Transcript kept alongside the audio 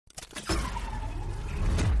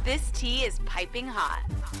This tea is piping hot.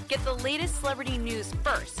 Get the latest celebrity news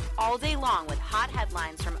first all day long with hot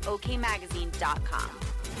headlines from okmagazine.com.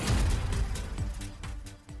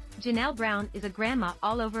 Janelle Brown is a grandma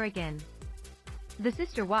all over again. The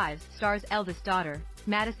Sister Wives star's eldest daughter,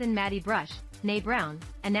 Madison Maddie Brush, née Brown,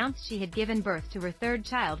 announced she had given birth to her third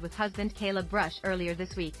child with husband Caleb Brush earlier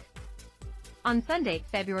this week. On Sunday,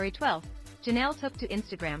 February 12th, Janelle took to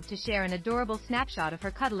Instagram to share an adorable snapshot of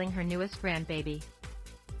her cuddling her newest grandbaby.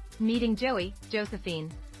 Meeting Joey,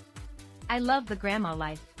 Josephine. I love the grandma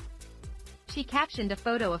life. She captioned a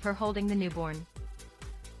photo of her holding the newborn.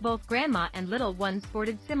 Both grandma and little one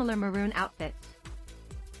sported similar maroon outfits.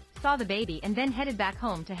 Saw the baby and then headed back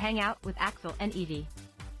home to hang out with Axel and Evie.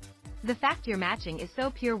 The fact you're matching is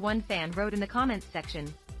so pure, one fan wrote in the comments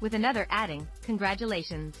section, with another adding,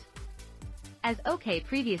 congratulations. As OK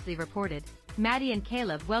previously reported, Maddie and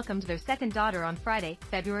Caleb welcomed their second daughter on Friday,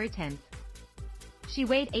 February 10th. She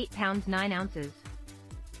weighed 8 pounds 9 ounces.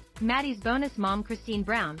 Maddie's bonus mom Christine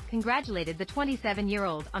Brown congratulated the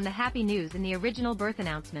 27-year-old on the happy news in the original birth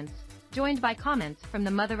announcements, joined by comments from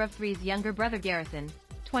the mother of three's younger brother Garrison,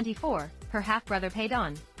 24, her half-brother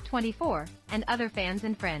Paydon, 24, and other fans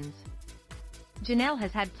and friends. Janelle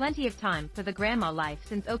has had plenty of time for the grandma life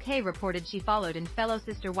since OK reported she followed in fellow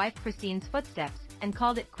sister wife Christine's footsteps and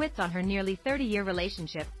called it quits on her nearly 30-year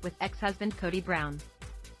relationship with ex-husband Cody Brown.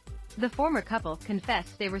 The former couple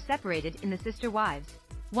confessed they were separated in the Sister Wives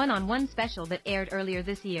one-on-one special that aired earlier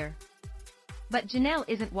this year. But Janelle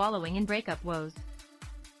isn't wallowing in breakup woes.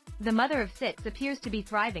 The mother of 6 appears to be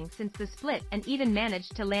thriving since the split and even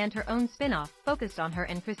managed to land her own spin-off focused on her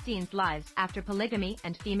and Christine's lives after polygamy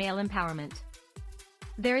and female empowerment.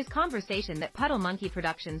 There is conversation that Puddle Monkey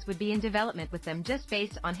Productions would be in development with them just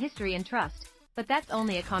based on history and trust, but that's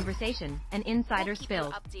only a conversation, an insider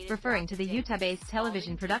spilled, referring to the Utah-based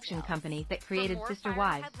television production company that created Sister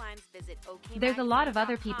Wives. There's a lot of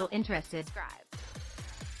other people interested.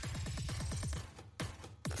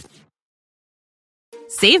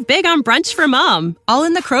 Save big on brunch for mom, all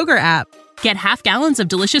in the Kroger app. Get half gallons of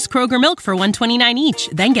delicious Kroger milk for $1.29 each.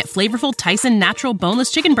 Then get flavorful Tyson natural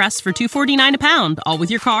boneless chicken breasts for $2.49 a pound, all with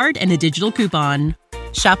your card and a digital coupon.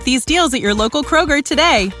 Shop these deals at your local Kroger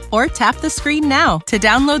today, or tap the screen now to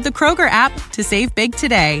download the Kroger app to save big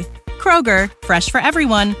today. Kroger, fresh for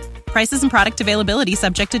everyone. Prices and product availability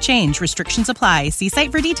subject to change. Restrictions apply. See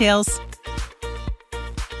site for details.